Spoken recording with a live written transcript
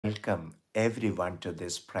welcome everyone to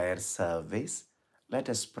this prayer service. Let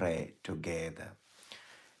us pray together.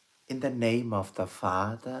 In the name of the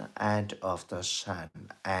Father, and of the Son,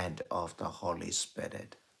 and of the Holy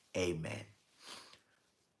Spirit. Amen.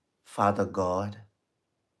 Father God,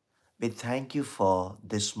 we thank you for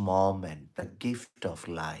this moment, the gift of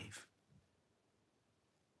life.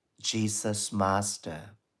 Jesus, Master,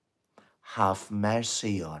 have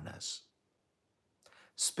mercy on us.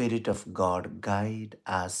 Spirit of God, guide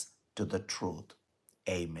us to the truth.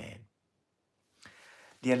 Amen.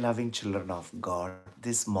 Dear loving children of God,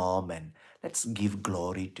 this moment, let's give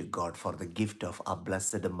glory to God for the gift of our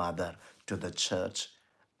Blessed Mother to the church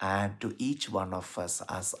and to each one of us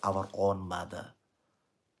as our own mother.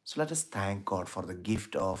 So let us thank God for the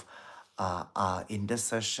gift of our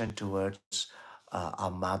intercession towards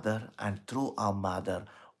our mother, and through our mother,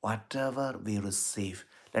 whatever we receive,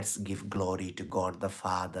 let's give glory to God the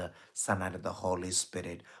Father, Son, and the Holy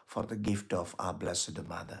Spirit for the gift of our Blessed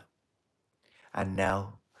Mother. And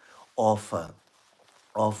now, offer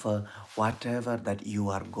whatever that you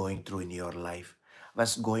are going through in your life. I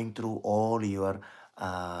was going through all your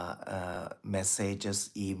messages,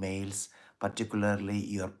 emails, particularly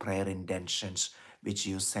your prayer intentions, which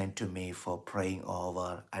you sent to me for praying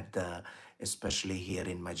over at the, especially here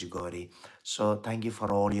in Medjugorie. So thank you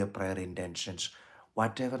for all your prayer intentions.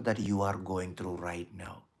 Whatever that you are going through right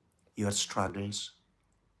now, your struggles,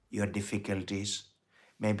 your difficulties,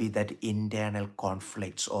 maybe that internal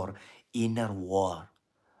conflicts or inner war,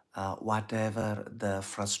 whatever the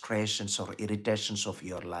frustrations or irritations of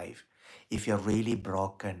your life, if you're really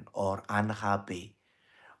broken or unhappy,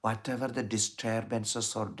 whatever the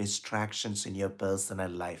disturbances or distractions in your personal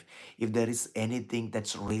life, if there is anything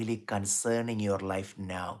that's really concerning your life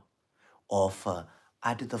now, offer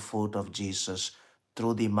at the foot of Jesus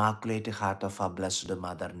through the Immaculate Heart of our Blessed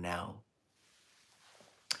Mother now.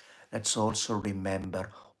 Let's also remember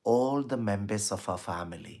all the members of our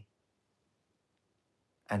family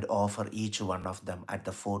and offer each one of them at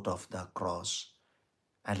the foot of the cross.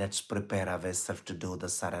 And let's prepare ourselves to do the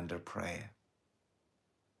surrender prayer.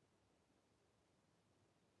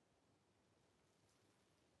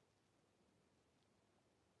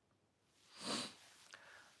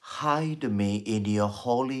 Hide me in your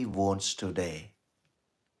holy wounds today.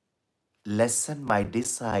 Lessen my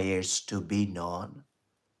desires to be known.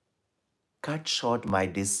 Cut short my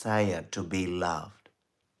desire to be loved.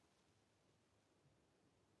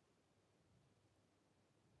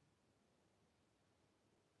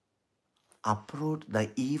 Uproot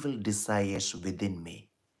the evil desires within me.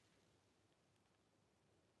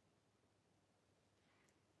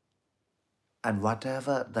 And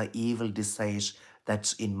whatever the evil desires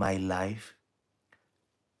that's in my life,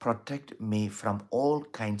 protect me from all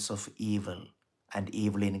kinds of evil and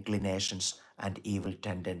evil inclinations and evil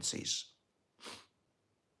tendencies.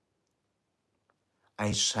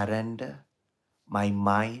 I surrender my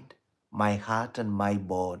mind, my heart, and my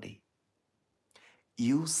body.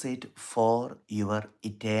 Use it for your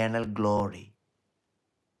eternal glory.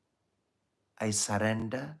 I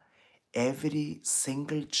surrender every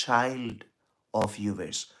single child of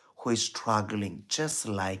yours who is struggling just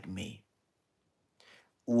like me.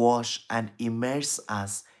 Wash and immerse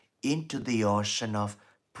us into the ocean of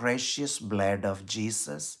precious blood of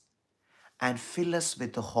Jesus and fill us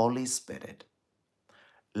with the Holy Spirit.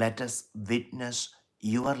 Let us witness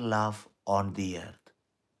your love on the earth.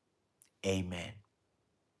 Amen.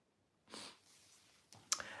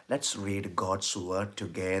 Let's read God's word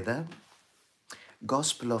together.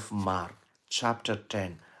 Gospel of Mark, chapter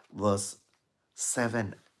 10, verse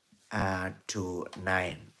 7 to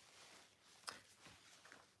 9.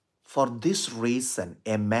 For this reason,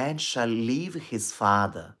 a man shall leave his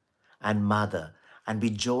father and mother and be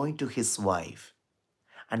joined to his wife,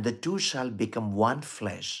 and the two shall become one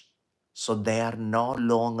flesh. So they are no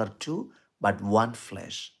longer two, but one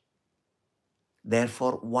flesh.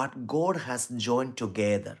 Therefore, what God has joined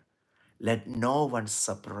together, let no one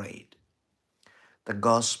separate. The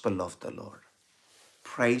Gospel of the Lord.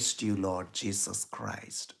 Praise to you, Lord Jesus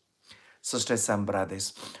Christ. Sisters and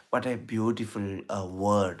brothers, what a beautiful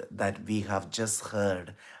word that we have just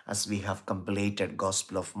heard as we have completed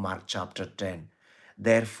Gospel of Mark chapter 10.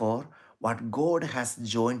 Therefore, what God has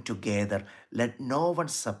joined together, let no one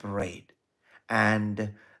separate,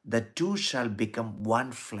 and the two shall become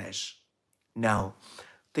one flesh. Now,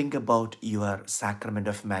 think about your sacrament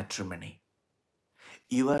of matrimony.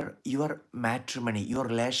 Your matrimony, your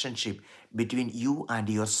relationship between you and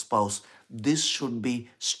your spouse, this should be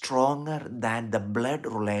stronger than the blood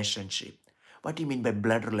relationship. What do you mean by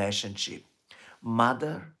blood relationship?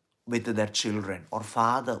 Mother with their children or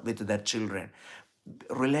father with their children.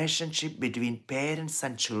 relationship between parents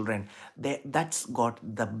and children, that's got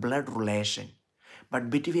the blood relation. But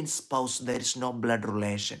between spouse, there is no blood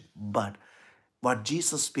relation. But what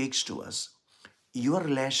Jesus speaks to us, your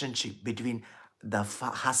relationship between the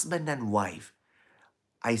husband and wife,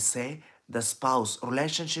 I say the spouse,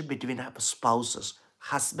 relationship between spouses,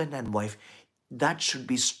 husband and wife, that should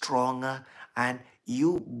be stronger, and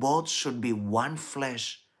you both should be one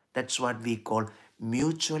flesh. That's what we call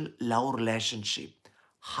mutual love relationship.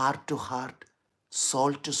 Heart to heart,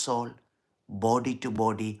 soul to soul, body to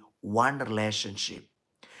body, one relationship.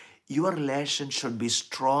 Your relation should be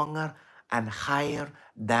stronger and higher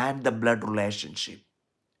than the blood relationship.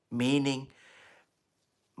 Meaning,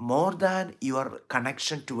 more than your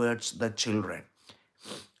connection towards the children,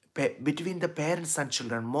 between the parents and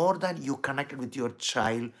children, more than you connected with your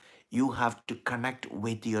child, you have to connect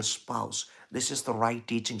with your spouse. This is the right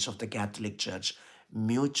teachings of the Catholic Church.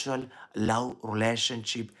 Mutual love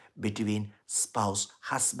relationship between spouse,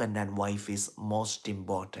 husband and wife is most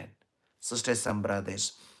important. Sisters and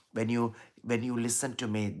brothers, when you listen to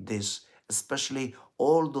me this, especially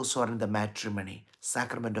all those who are in the matrimony,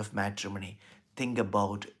 sacrament of matrimony, think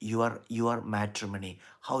about your matrimony,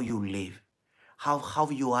 how you live, how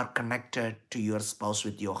you are connected to your spouse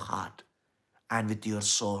with your heart and with your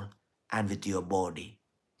soul and with your body.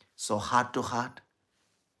 So heart to heart,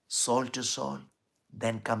 soul to soul,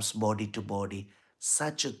 then comes body to body.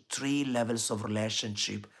 Such a three levels of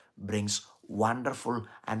relationship brings wonderful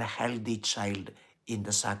and healthy child in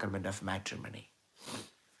the sacrament of matrimony.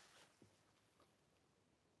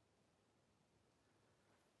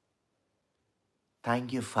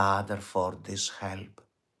 Thank you, Father, for this help.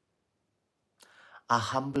 A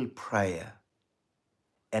humble prayer,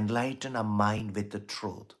 enlighten our mind with the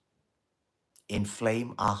truth,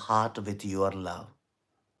 inflame our heart with your love.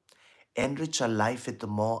 Enrich our life with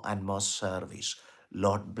more and more service.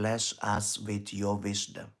 Lord, bless us with your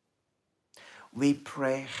wisdom. We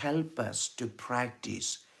pray, help us to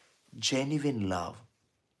practice genuine love,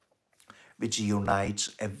 which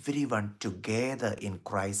unites everyone together in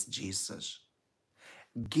Christ Jesus.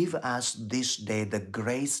 Give us this day the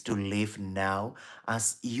grace to live now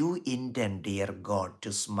as you intend, dear God,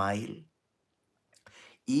 to smile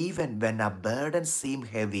even when our burdens seem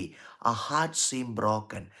heavy, our hearts seem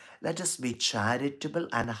broken. Let us be charitable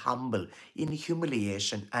and humble in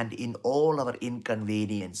humiliation and in all our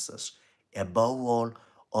inconveniences. Above all,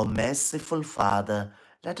 O merciful Father,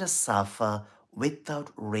 let us suffer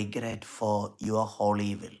without regret for your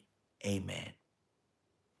holy will. Amen.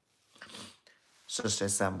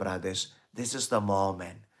 Sisters and brothers, this is the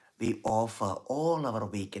moment we offer all our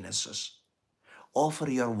weaknesses.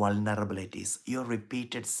 Offer your vulnerabilities, your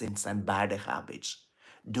repeated sins and bad habits.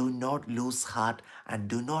 Do not lose heart and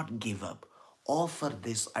do not give up. Offer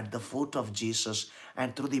this at the foot of Jesus,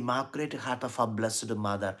 and through the Immaculate Heart of our Blessed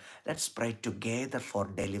Mother, let's pray together for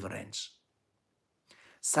deliverance.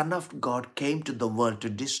 Son of God came to the world to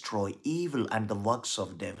destroy evil and the works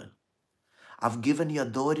of devil. I've given you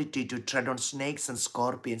authority to tread on snakes and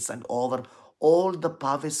scorpions and over all the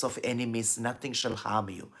powers of enemies. Nothing shall harm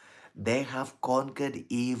you. They have conquered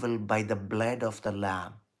evil by the blood of the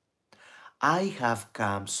Lamb. I have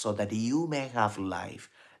come so that you may have life,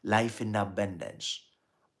 life in abundance.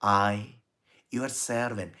 I, your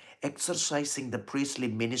servant, exercising the priestly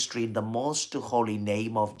ministry in the most holy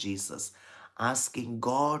name of Jesus, asking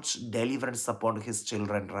God's deliverance upon his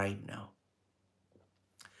children right now.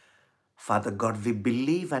 Father God, we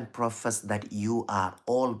believe and profess that you are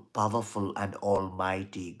all powerful and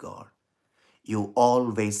almighty God. You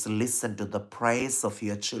always listen to the prayers of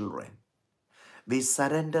your children. We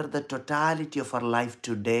surrender the totality of our life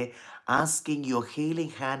today, asking your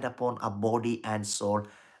healing hand upon our body and soul.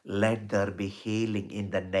 Let there be healing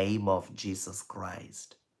in the name of Jesus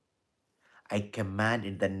Christ. I command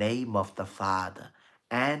in the name of the Father,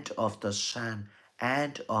 and of the Son,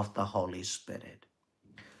 and of the Holy Spirit,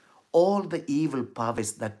 all the evil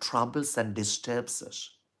powers that troubles and disturbs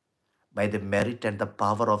us, by the merit and the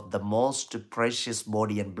power of the most precious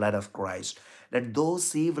body and blood of Christ, let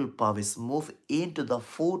those evil powers move into the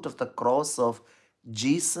foot of the cross of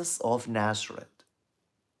Jesus of Nazareth.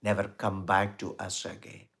 Never come back to us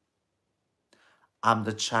again. I'm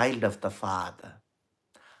the child of the Father.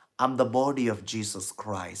 I'm the body of Jesus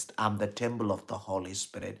Christ. I'm the temple of the Holy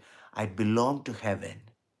Spirit. I belong to heaven.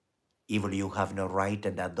 Even you have no right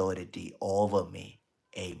and authority over me.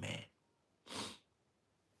 Amen.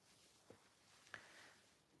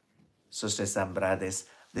 Sisters and brothers,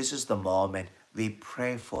 this is the moment we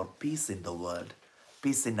pray for peace in the world,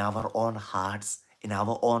 peace in our own hearts, in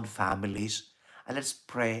our own families, and let's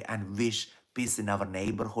pray and wish peace in our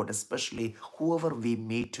neighborhood, especially whoever we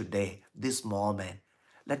meet today, this moment.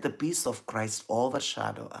 Let the peace of Christ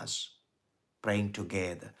overshadow us, praying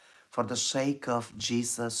together. For the sake of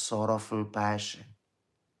Jesus' sorrowful passion,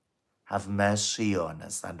 have mercy on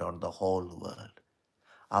us and on the whole world.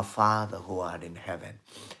 Our Father who art in heaven,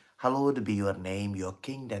 hallowed be your name, your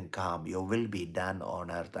kingdom come, your will be done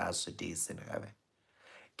on earth as it is in heaven.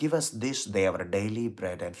 Give us this day our daily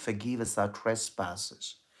bread and forgive us our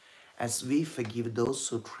trespasses, as we forgive those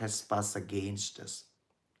who trespass against us.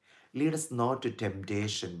 Lead us not to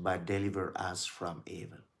temptation, but deliver us from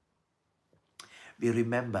evil. We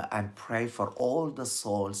remember and pray for all the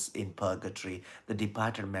souls in purgatory, the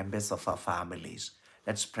departed members of our families.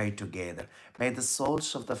 Let's pray together. May the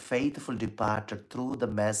souls of the faithful departed through the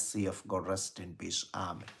mercy of God rest in peace.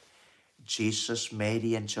 Amen. Jesus,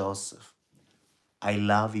 Mary, and Joseph, I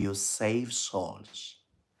love you, save souls.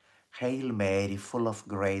 Hail Mary, full of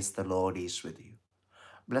grace, the Lord is with you.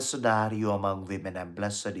 Blessed are you among women, and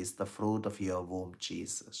blessed is the fruit of your womb,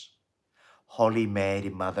 Jesus. Holy Mary,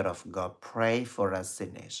 Mother of God, pray for us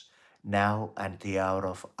sinners, now and the hour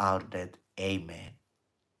of our death. Amen.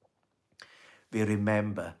 We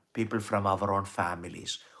remember people from our own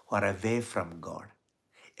families who are away from God,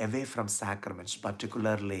 away from sacraments,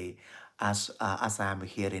 particularly as I am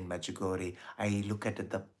here in Medjugorie. I look at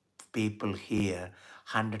the people here,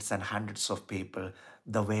 hundreds and hundreds of people,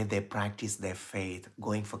 the way they practice their faith,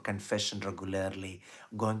 going for confession regularly,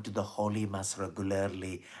 going to the Holy Mass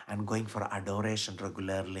regularly, and going for adoration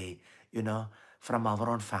regularly, from our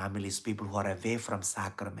own families, people who are away from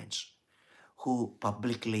sacraments, who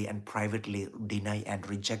publicly and privately deny and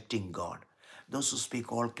rejecting God. Those who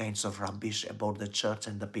speak all kinds of rubbish about the church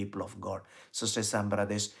and the people of God. Sisters and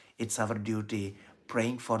brothers, it's our duty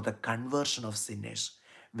praying for the conversion of sinners.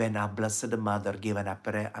 When our Blessed Mother gave an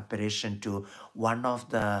apparition to one of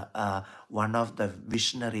the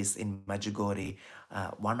visionaries in Medjugorje,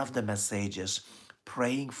 one of the messages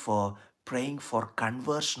praying for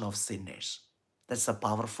conversion of sinners. That's a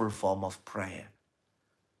powerful form of prayer.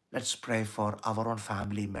 Let's pray for our own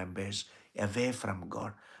family members away from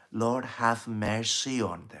God. Lord, have mercy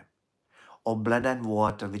on them. O blood and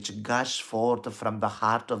water which gush forth from the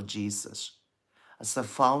heart of Jesus, as a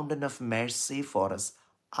fountain of mercy for us,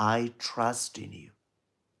 I trust in you.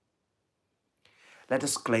 Let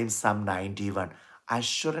us claim Psalm 91,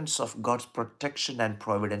 assurance of God's protection and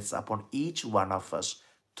providence upon each one of us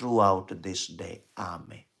throughout this day.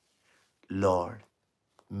 Amen. Lord,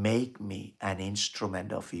 make me an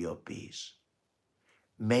instrument of your peace.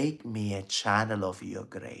 Make me a channel of your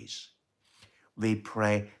grace. We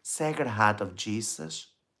pray, Sacred Heart of Jesus,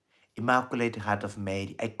 Immaculate Heart of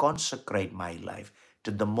Mary, I consecrate my life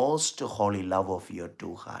to the most holy love of your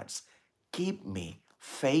two hearts. Keep me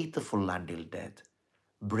faithful until death.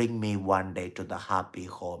 Bring me one day to the happy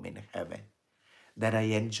home in heaven, that I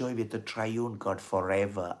enjoy with the triune God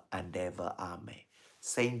forever and ever. Amen.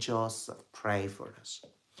 Saint Joseph, pray for us.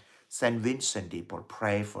 Saint Vincent de Paul,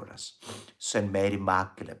 pray for us. Saint Mary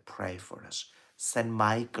Immaculate, pray for us. Saint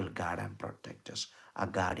Michael, guard and protect us. Our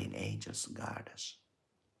guardian angels, guard us.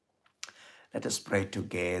 Let us pray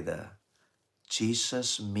together.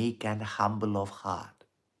 Jesus, meek and humble of heart,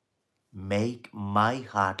 make my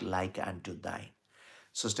heart like unto thine.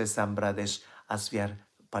 Sisters and brothers, as we are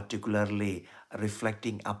particularly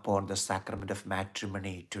reflecting upon the sacrament of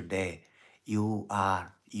matrimony today, you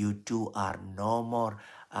two are no more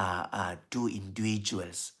two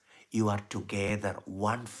individuals. You are together,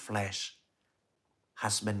 one flesh.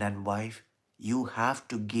 Husband and wife, you have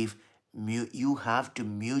to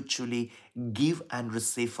mutually give and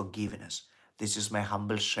receive forgiveness. This is my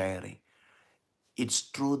humble sharing. It's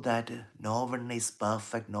true that no one is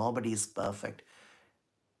perfect, nobody is perfect.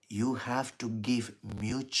 You have to give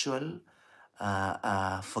mutual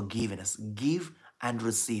forgiveness. Give and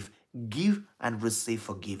receive. Give and receive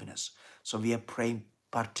forgiveness. So we are praying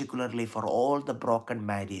particularly for all the broken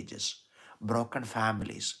marriages, broken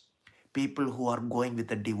families, people who are going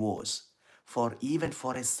with a divorce, for even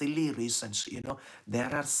for a silly reasons.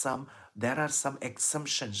 There are some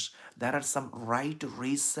exemptions, there are some right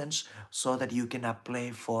reasons, so that you can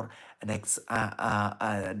apply for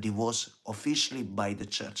a divorce officially by the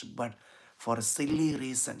church. But for silly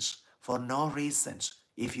reasons, for no reasons,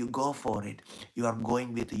 if you go for it, you are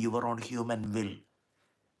going with your own human will.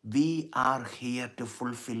 We are here to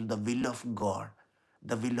fulfill the will of God,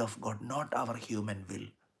 not our human will.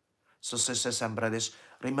 So sisters and brothers,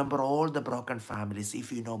 remember all the broken families.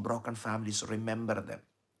 If you know broken families, remember them.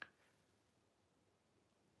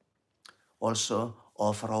 Also,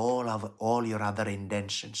 offer all your other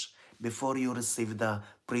intentions. Before you receive the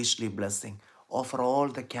priestly blessing, Offer all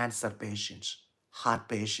the cancer patients, heart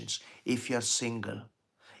patients, if you're single,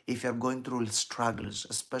 if you're going through struggles,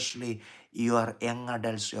 especially you are young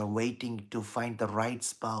adults, you're waiting to find the right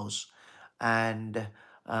spouse. And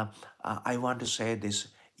uh, I want to say this,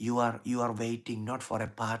 you are waiting not for a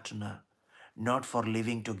partner, not for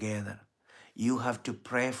living together. You have to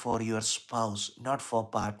pray for your spouse, not for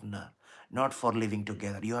partner, not for living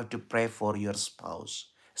together. You have to pray for your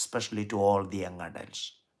spouse, especially to all the young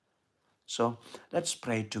adults. So let's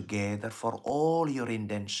pray together for all your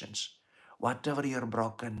intentions, whatever your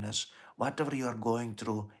brokenness, whatever you are going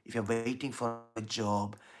through. If you're waiting for a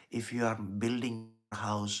job, if you are building your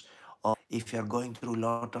house, or if you're going through a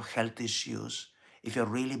lot of health issues, if you're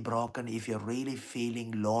really broken, if you're really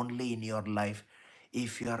feeling lonely in your life,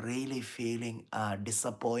 if you are really feeling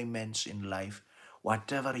disappointments in life,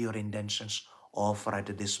 whatever your intentions, offer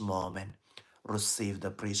at this moment, receive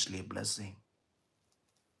the priestly blessing.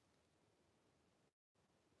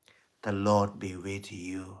 The Lord be with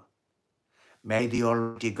you. May the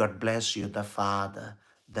Almighty God bless you, the Father,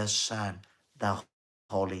 the Son, the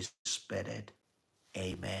Holy Spirit.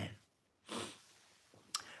 Amen.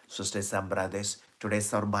 Sisters and brothers,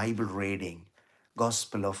 today's our Bible reading,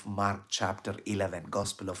 Gospel of Mark chapter 11.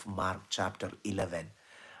 Gospel of Mark chapter 11.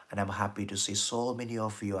 And I'm happy to see so many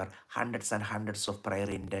of you are hundreds and hundreds of prayer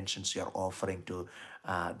intentions you're offering to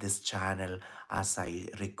this channel, as I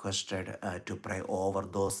requested to pray over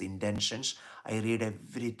those intentions. I read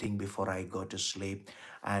everything before I go to sleep,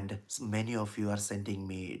 and many of you are sending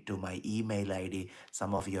me to my email ID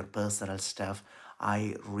some of your personal stuff.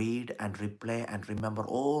 I read and replay and remember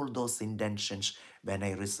all those intentions when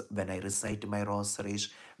I recite my rosaries,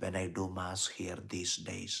 when I do mass here these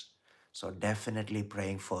days. So definitely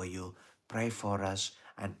praying for you. Pray for us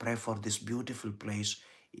and pray for this beautiful place.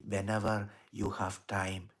 Whenever you have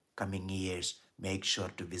time, coming years, make sure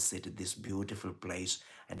to visit this beautiful place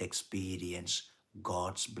and experience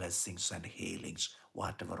God's blessings and healings,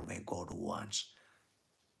 whatever way God wants.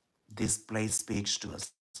 This place speaks to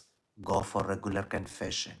us. Go for regular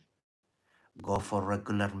confession. Go for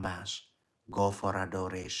regular mass. Go for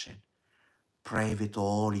adoration. Pray with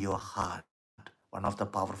all your heart. One of the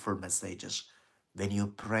powerful messages. When you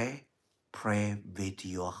pray, pray with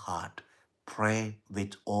your heart. Pray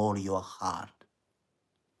with all your heart.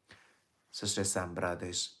 Sisters and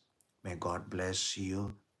brothers, may God bless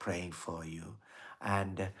you, praying for you.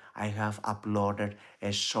 And I have uploaded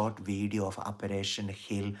a short video of Operation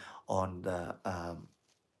Hill on the uh,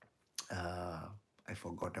 I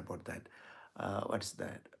forgot about that. What's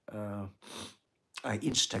that?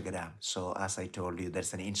 Instagram. So as I told you,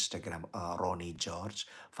 there's an Instagram, Ronnie George,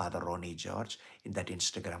 Father Ronnie George. In that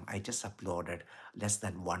Instagram, I just uploaded less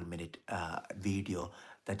than 1 minute video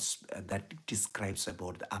that describes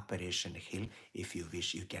about the Operation Hill. If you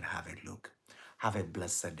wish, you can have a look. Have a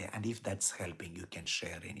blessed day. And if that's helping, you can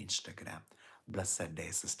share in Instagram. Blessed day,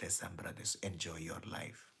 sisters and brothers. Enjoy your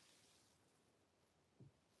life.